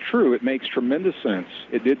fact, is true, it makes tremendous sense.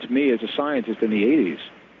 It did to me as a scientist in the 80s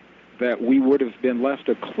that we would have been left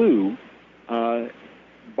a clue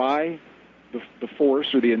by the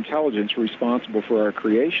force or the intelligence responsible for our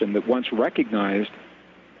creation that once recognized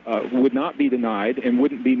would not be denied and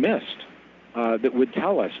wouldn't be missed, that would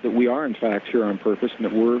tell us that we are, in fact, here on purpose and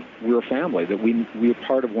that we're a family, that we are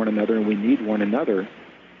part of one another and we need one another.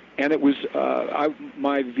 And it was,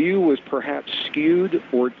 my view was perhaps skewed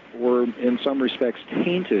or in some respects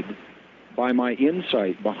tainted by my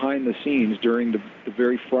insight behind the scenes during the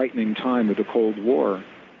very frightening time of the Cold War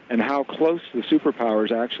and how close the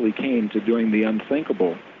superpowers actually came to doing the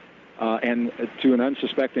unthinkable and to an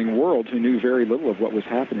unsuspecting world who knew very little of what was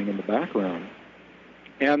happening in the background.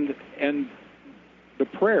 And the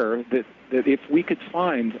prayer that if we could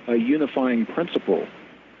find a unifying principle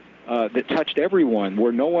that touched everyone,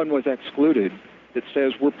 where no one was excluded, that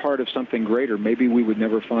says we're part of something greater, maybe we would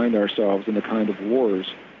never find ourselves in the kind of wars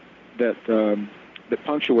that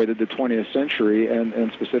punctuated the 20th century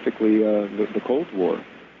and specifically the Cold War.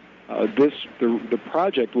 The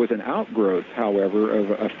project was an outgrowth, however,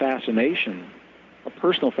 of a fascination, a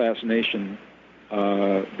personal fascination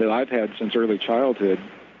that I've had since early childhood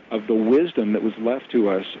of the wisdom that was left to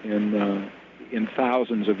us in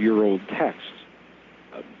thousands of year-old texts,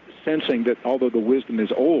 sensing that although the wisdom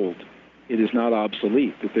is old, it is not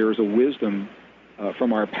obsolete, that there is a wisdom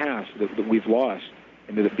from our past that we've lost,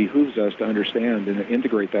 and that it behooves us to understand and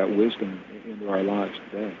integrate that wisdom into our lives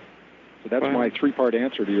today. So that's my three-part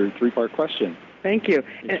answer to your three-part question. Thank you.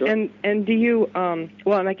 And do you,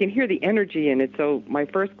 well, and I can hear the energy in it, so my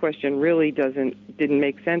first question really didn't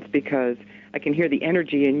make sense, because I can hear the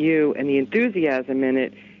energy in you and the enthusiasm in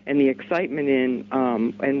it and the excitement in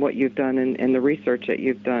and what you've done and the research that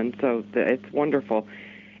you've done. So it's wonderful.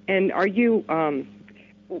 And are you,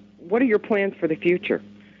 what are your plans for the future?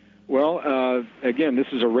 Well, again, this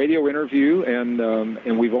is a radio interview,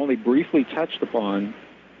 and we've only briefly touched upon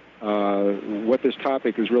what this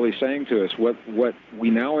topic is really saying to us. What we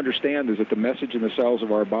now understand is that the message in the cells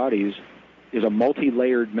of our bodies is a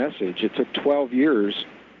multi-layered message. It took 12 years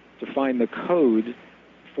to find the code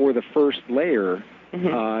for the first layer.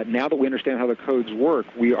 Now that we understand how the codes work,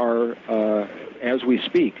 we are, as we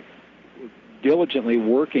speak, diligently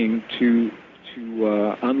working to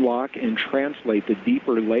unlock and translate the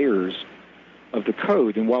deeper layers of the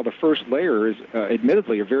code. And while the first layer is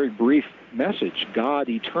admittedly a very brief message, God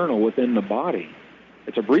eternal within the body,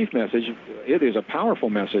 it's a brief message, it is a powerful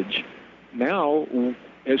message. Now,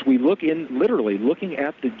 as we look in, literally looking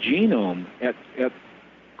at the genome, at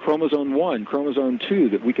chromosome 1, chromosome 2,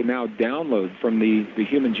 that we can now download from the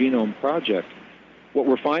Human Genome Project, what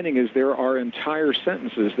we're finding is there are entire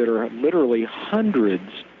sentences that are literally hundreds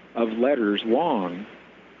of letters long,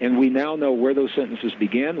 and we now know where those sentences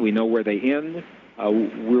begin, we know where they end.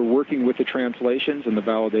 We're working with the translations and the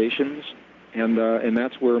validations, and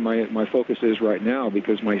that's where my focus is right now,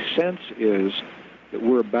 because my sense is that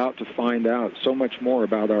we're about to find out so much more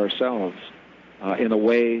about ourselves in a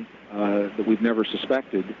way that we've never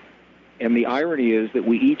suspected. And the irony is that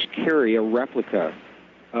we each carry a replica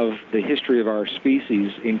of the history of our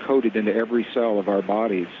species encoded into every cell of our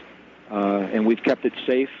bodies. And we've kept it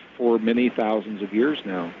safe for many thousands of years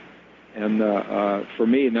now. And for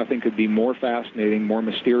me, nothing could be more fascinating, more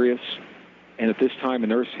mysterious, and at this time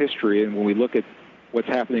in Earth's history, and when we look at what's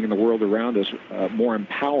happening in the world around us, more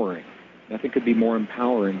empowering. Nothing could be more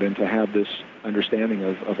empowering than to have this understanding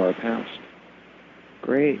of our past.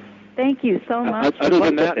 Great. Thank you so much. Other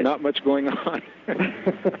than that, not much going on.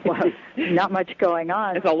 Well, not much going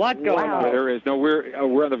on. There's a lot going on. There is. No,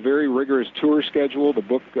 we're on a very rigorous tour schedule, the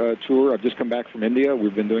book tour. I've just come back from India.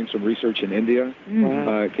 We've been doing some research in India.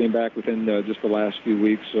 Came back within just the last few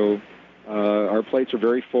weeks. So our plates are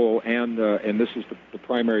very full, and this is the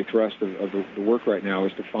primary thrust of the work right now,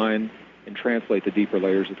 is to find and translate the deeper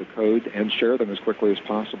layers of the code and share them as quickly as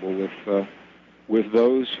possible with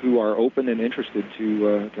those who are open and interested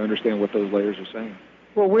to understand what those layers are saying.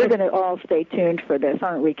 Well, we're going to all stay tuned for this,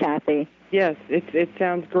 aren't we, Kathy? Yes, it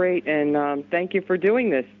sounds great, and thank you for doing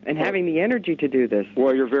this and having the energy to do this.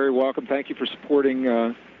 Well, you're very welcome. Thank you for supporting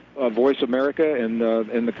Voice America and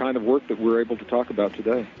the kind of work that we're able to talk about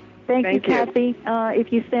today. Thank you, Kathy.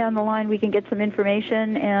 If you stay on the line, we can get some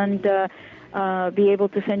information and be able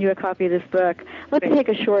to send you a copy of this book. Let's take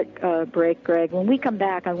a short break, Greg. When we come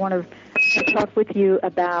back, I want to talk with you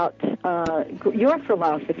about your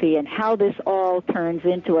philosophy and how this all turns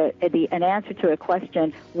into an answer to a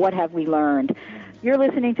question, what have we learned? You're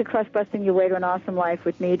listening to Crustbusting Your Way to an Awesome Life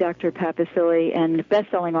with me, Dr. Pat Baccili, and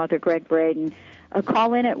best-selling author Gregg Braden.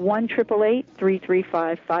 Call in at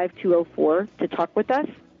 1-888-335-5204 to talk with us,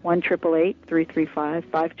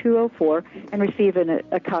 1-888-335-5204, and receive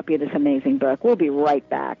a copy of this amazing book. We'll be right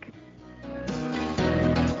back.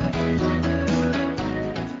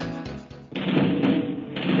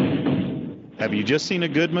 Have you just seen a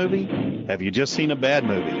good movie? Have you just seen a bad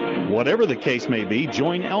movie? Whatever the case may be,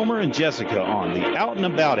 join Elmer and Jessica on the Out and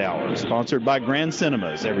About Hour, sponsored by Grand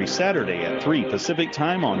Cinemas, every Saturday at 3 Pacific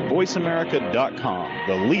Time on VoiceAmerica.com,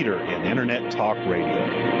 the leader in Internet talk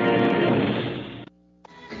radio.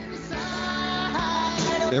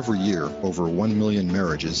 Every year, over 1 million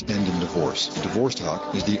marriages end in divorce. Divorce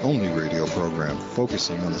Talk is the only radio program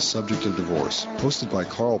focusing on the subject of divorce. Hosted by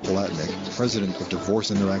Carl Palatnik, president of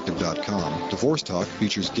DivorceInteractive.com, Divorce Talk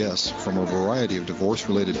features guests from a variety of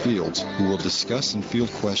divorce-related fields who will discuss and field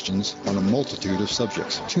questions on a multitude of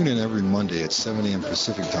subjects. Tune in every Monday at 7 a.m.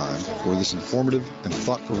 Pacific Time for this informative and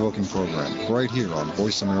thought-provoking program right here on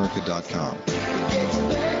VoiceAmerica.com.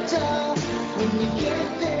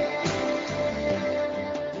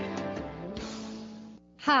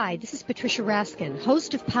 Hi, this is Patricia Raskin,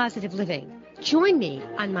 host of Positive Living. Join me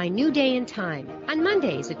on my new day and time on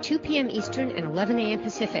Mondays at 2 p.m. Eastern and 11 a.m.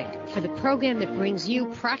 Pacific for the program that brings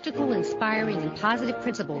you practical, inspiring, and positive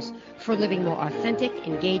principles for living more authentic,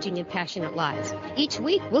 engaging, and passionate lives. Each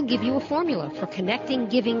week, we'll give you a formula for connecting,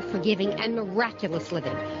 giving, forgiving, and miraculous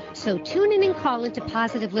living. So tune in and call into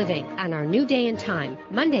Positive Living on our new day and time,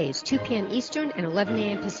 Mondays, 2 p.m. Eastern and 11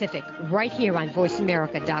 a.m. Pacific, right here on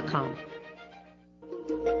VoiceAmerica.com.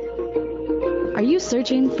 Are you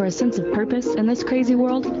searching for a sense of purpose in this crazy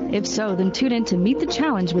world? If so, then tune in to Meet the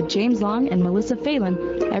Challenge with James Long and Melissa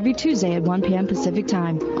Phelan every Tuesday at 1 p.m. Pacific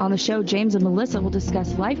Time. On the show, James and Melissa will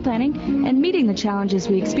discuss life planning and meeting the challenges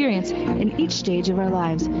we experience in each stage of our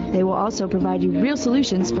lives. They will also provide you real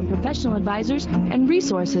solutions from professional advisors and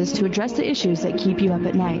resources to address the issues that keep you up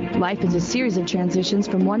at night. Life is a series of transitions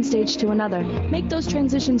from one stage to another. Make those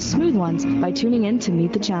transitions smooth ones by tuning in to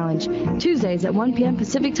Meet the Challenge. Tuesdays at 1 p.m.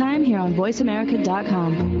 Pacific Time here on VoiceAmerica.com.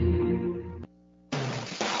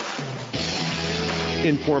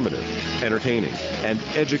 Informative, entertaining, and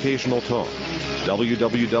educational talk.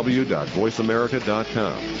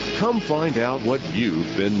 www.voiceamerica.com. Come find out what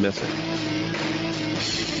you've been missing.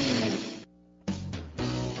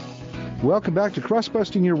 Welcome back to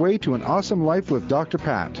Crustbusting Your Way to an Awesome Life with Dr.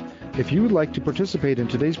 Pat. If you would like to participate in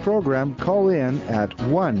today's program, call in at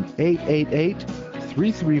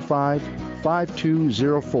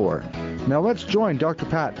 1-888-335-5204. Now let's join Dr.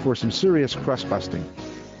 Pat for some serious crust busting.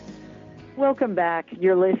 Welcome back.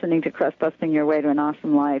 You're listening to Crustbusting Your Way to an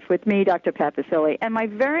Awesome Life with me, Dr. Pat Baccili, and my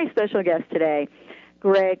very special guest today,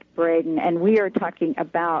 Gregg Braden, and we are talking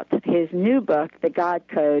about his new book, The God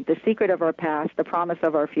Code, The Secret of Our Past, The Promise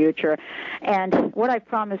of Our Future. And what I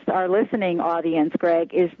promised our listening audience,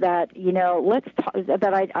 Gregg, is that,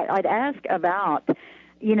 I'd ask about,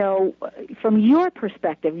 from your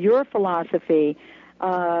perspective, your philosophy,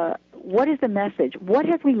 what is the message? What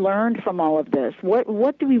have we learned from all of this?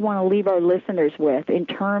 What do we want to leave our listeners with in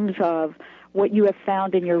terms of what you have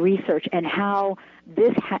found in your research and how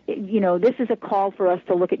this is a call for us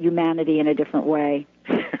to look at humanity in a different way?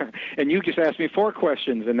 And you just asked me 4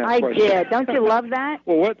 questions in that question. I did. Don't you love that?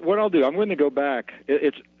 Well, what I'll do, I'm going to go back.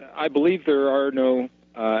 I believe there are no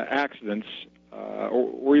accidents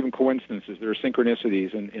or even coincidences. There are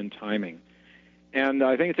synchronicities in timing. And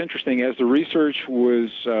I think it's interesting, as the research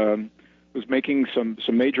was making some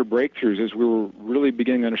major breakthroughs, as we were really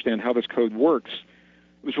beginning to understand how this code works,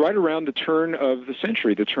 it was right around the turn of the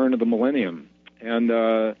century, the turn of the millennium. And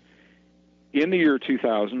in the year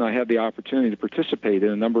 2000, I had the opportunity to participate in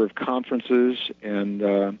a number of conferences,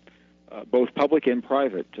 and both public and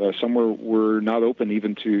private. Some were not open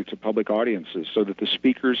even to public audiences, so that the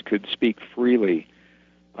speakers could speak freely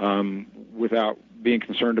without being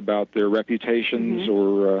concerned about their reputations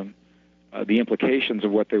or the implications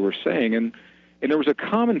of what they were saying. And there was a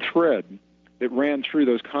common thread that ran through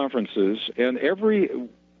those conferences, and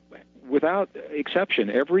without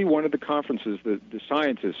exception, every one of the conferences, the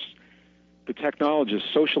scientists, the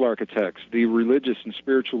technologists, social architects, the religious and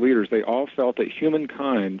spiritual leaders, they all felt that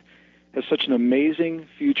humankind has such an amazing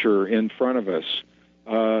future in front of us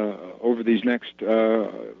over these next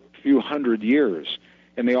few hundred years.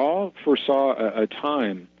 And they all foresaw a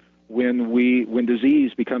time when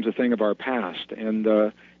disease becomes a thing of our past, and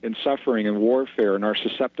suffering and warfare and our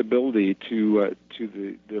susceptibility to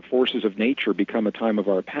the forces of nature become a time of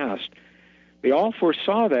our past. They all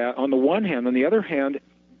foresaw that on the one hand. On the other hand,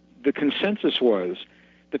 the consensus was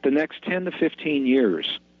that the next 10 to 15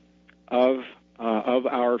 years of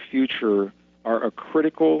our future are a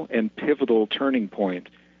critical and pivotal turning point,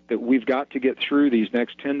 that we've got to get through these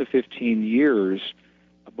next 10 to 15 years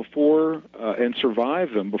before and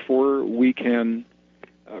survive them before we can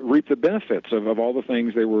reap the benefits of all the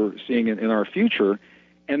things they were seeing in our future.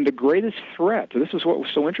 And the greatest threat, this is what was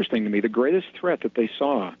so interesting to me, the greatest threat that they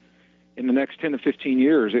saw in the next 10 to 15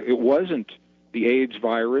 years, it wasn't the AIDS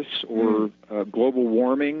virus or global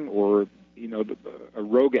warming or a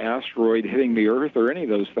rogue asteroid hitting the Earth or any of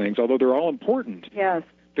those things, although they're all important. Yes.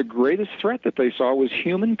 The greatest threat that they saw was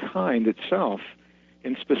humankind itself,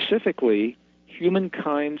 and specifically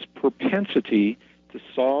humankind's propensity to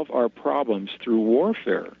solve our problems through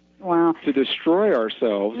warfare. Wow. To destroy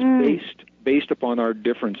ourselves based upon our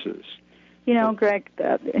differences. Gregg,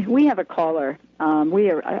 we have a caller. We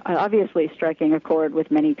are obviously striking a chord with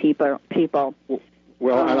many people.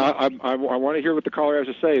 Well, and I want to hear what the caller has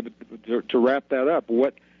to say, but to wrap that up,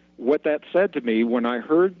 what that said to me when I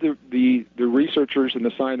heard the researchers and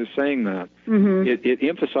the scientists saying that, it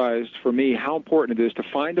emphasized for me how important it is to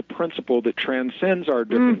find a principle that transcends our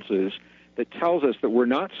differences, that tells us that we're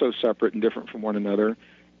not so separate and different from one another,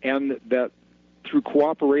 and that through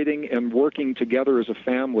cooperating and working together as a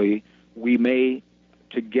family, we may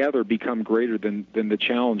together become greater than the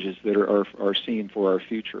challenges that are seen for our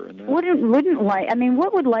future. And what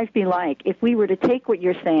would life be like if we were to take what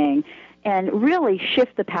you're saying and really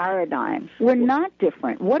shift the paradigm? We're not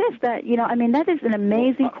different. What is that? That is an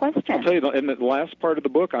amazing question. I'll tell you, in the last part of the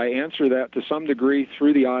book, I answer that to some degree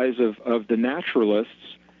through the eyes of the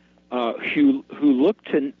naturalists who look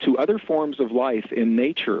to other forms of life in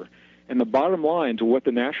nature. And the bottom line to what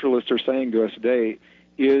the naturalists are saying to us today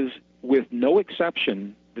is, with no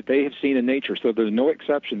exception that they have seen in nature, so there's no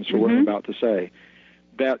exceptions for what I'm about to say,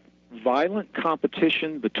 that violent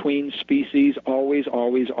competition between species always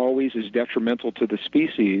is detrimental to the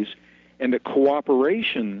species, and that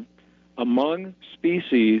cooperation among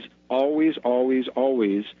species always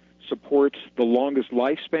supports the longest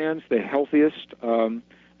lifespans, the healthiest, the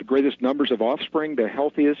greatest numbers of offspring, the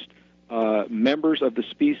healthiest members of the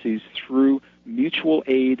species through mutual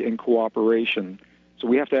aid and cooperation. So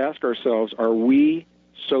we have to ask ourselves, are we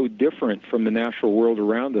so different from the natural world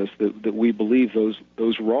around us that we believe those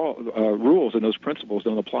rules and those principles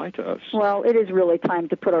don't apply to us? Well, it is really time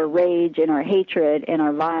to put our rage and our hatred and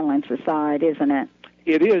our violence aside, isn't it?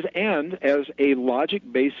 It is, and as a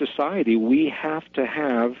logic-based society, we have to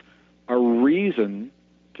have a reason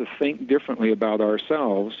to think differently about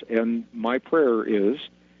ourselves, and my prayer is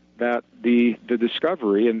that the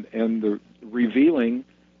discovery and the revealing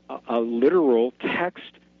a literal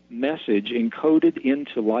text message encoded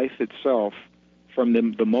into life itself from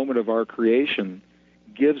the moment of our creation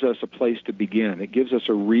gives us a place to begin. It gives us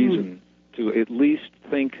a reason to at least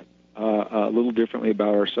think a little differently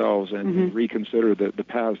about ourselves and reconsider the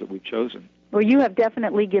paths that we've chosen. Well, you have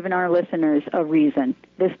definitely given our listeners a reason.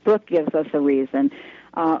 This book gives us a reason.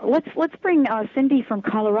 Let's bring Cindy from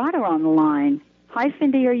Colorado on the line. Hi,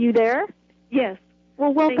 Cindy. Are you there? Yes.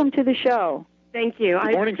 Well, welcome to the show. Thank you.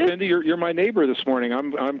 Good morning, Cindy. You're my neighbor this morning.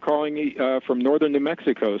 I'm calling from northern New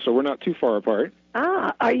Mexico, so we're not too far apart.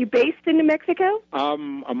 Ah, are you based in New Mexico?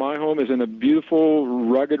 My home is in the beautiful,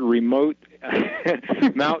 rugged, remote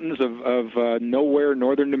mountains of nowhere,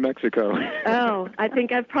 northern New Mexico. Oh, I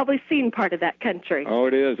think I've probably seen part of that country. Oh,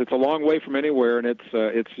 it is. It's a long way from anywhere, and it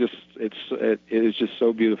is just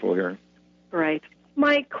so beautiful here. Right.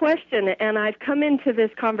 My question, and I've come into this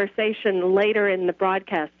conversation later in the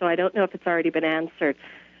broadcast, so I don't know if it's already been answered.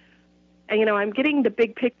 And, I'm getting the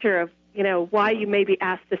big picture of, why you maybe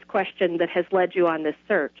asked this question that has led you on this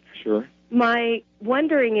search. Sure. My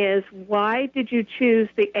wondering is, why did you choose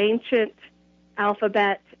the ancient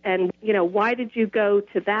alphabet, and, why did you go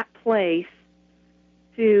to that place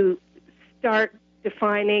to start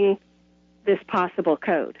defining this possible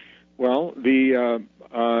code? Well,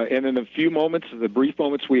 and in a few moments, the brief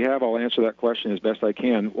moments we have, I'll answer that question as best I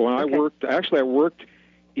can. When I worked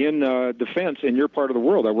in defense in your part of the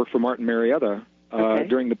world. I worked for Martin Marietta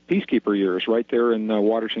during the Peacekeeper years, right there in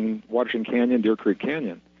Waterston Canyon, Deer Creek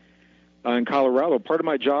Canyon. In Colorado, part of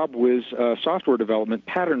my job was software development,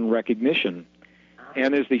 pattern recognition.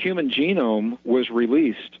 And as the human genome was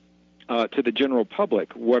released to the general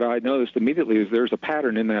public, what I noticed immediately is there's a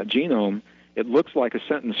pattern in that genome. It looks like a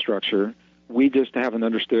sentence structure. We just haven't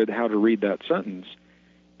understood how to read that sentence.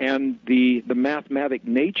 And the mathematic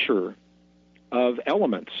nature of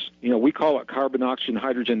elements, we call it carbon, oxygen,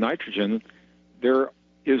 hydrogen, nitrogen. There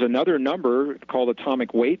is another number called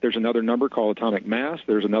atomic weight. There's another number called atomic mass.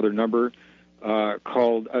 There's another number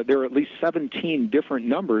called, there are at least 17 different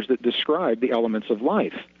numbers that describe the elements of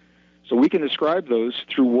life. So we can describe those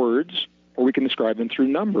through words, or we can describe them through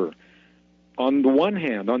number. On the one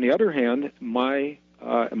hand. On the other hand, my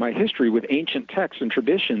history with ancient texts and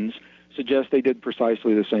traditions suggests they did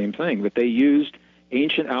precisely the same thing, that they used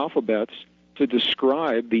ancient alphabets to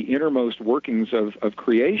describe the innermost workings of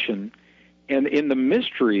creation. And in the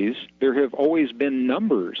mysteries, there have always been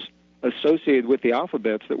numbers associated with the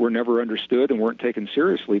alphabets that were never understood and weren't taken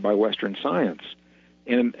seriously by Western science.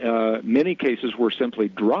 And in many cases were simply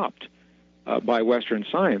dropped by Western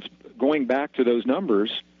science. Going back to those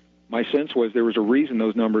numbers, my sense was there was a reason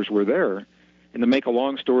those numbers were there. And to make a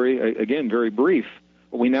long story, again, very brief,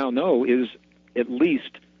 what we now know is at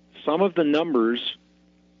least some of the numbers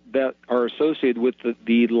that are associated with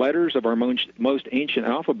the letters of our most ancient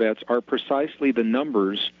alphabets are precisely the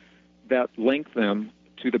numbers that link them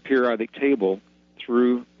to the periodic table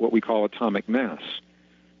through what we call atomic mass.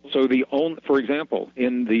 So for example,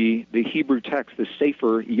 in the Hebrew text, the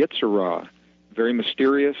Sefer Yetzirah, very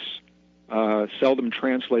mysterious, seldom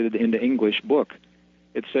translated into English book,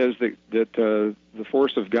 it says that the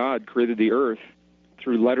force of God created the earth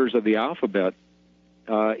through letters of the alphabet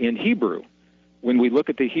in Hebrew. When we look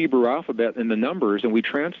at the Hebrew alphabet and the numbers and we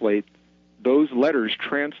translate those letters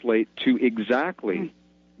translate to exactly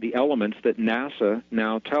the elements that NASA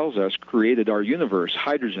now tells us created our universe: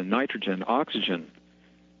 hydrogen, nitrogen, oxygen,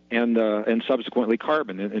 and subsequently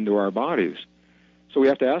carbon into our bodies. So we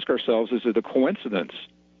have to ask ourselves, is it a coincidence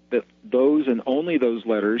that those and only those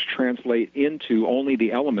letters translate into only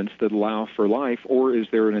the elements that allow for life, or is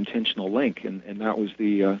there an intentional link? And that was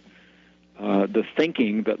the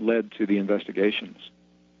thinking that led to the investigations.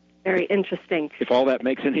 Very interesting. If all that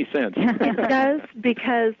makes any sense. It does,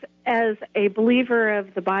 because as a believer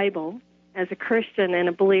of the Bible, as a Christian and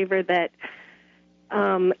a believer that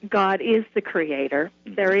God is the creator,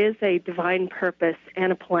 there is a divine purpose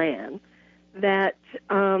and a plan that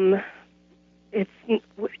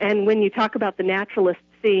and when you talk about the naturalist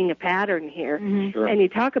seeing a pattern here, Sure. and you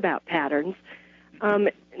talk about patterns,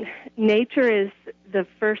 nature is the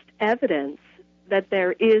first evidence that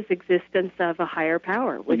there is existence of a higher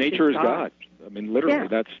power. Well, nature is God. I mean, literally, Yeah.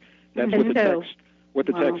 that's And what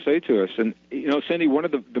the texts say to us. And Cindy, one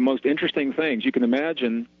of the most interesting things you can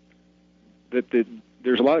imagine that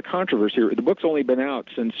there's a lot of controversy here. The book's only been out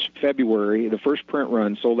since February. The first print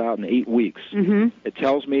run sold out in 8 weeks. It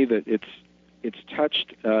tells me that it's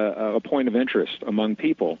touched a point of interest among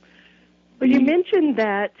people. Well, you mentioned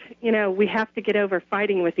that we have to get over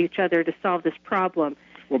fighting with each other to solve this problem.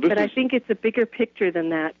 Well, but I think it's a bigger picture than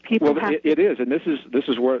that. It is, and this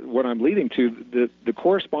is what I'm leading to. The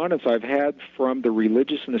correspondence I've had from the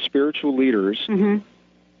religious and the spiritual leaders,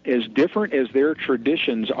 as different as their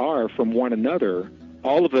traditions are from one another,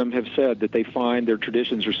 all of them have said that they find their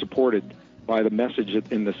traditions are supported by the message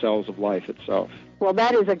in the cells of life itself. Well,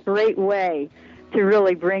 that is a great way to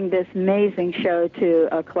really bring this amazing show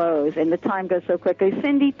to a close, and the time goes so quickly.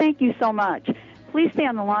 Cindy, thank you so much. Please stay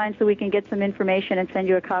on the line so we can get some information and send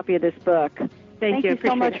you a copy of this book. Thank you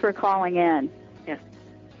so much for calling in. Yes.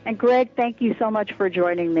 And Greg, thank you so much for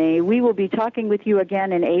joining me. We will be talking with you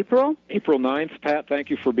again in April. April 9th, Pat, thank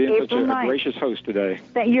you for being such a gracious host today.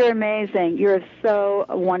 You're amazing. You're so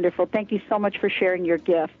wonderful. Thank you so much for sharing your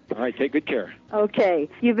gift. All right, take good care. Okay.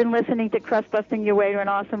 You've been listening to Crustbusting Your Way to an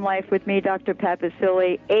Awesome Life with me, Dr. Pat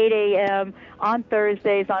Baccili, 8 a.m. on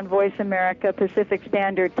Thursdays on Voice America Pacific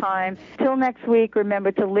Standard Time. Till next week,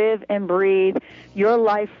 remember to live and breathe your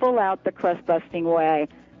life full out the crust-busting way.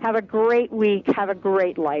 Have a great week. Have a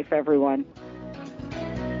great life, everyone.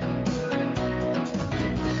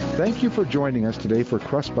 Thank you for joining us today for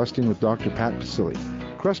Crustbusting with Dr. Pat Baccili.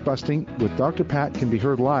 Crustbusting with Dr. Pat can be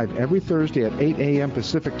heard live every Thursday at 8 a.m.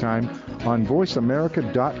 Pacific Time on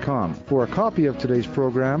VoiceAmerica.com. For a copy of today's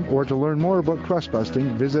program or to learn more about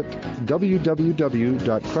crustbusting, visit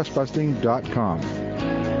www.crustbusting.com.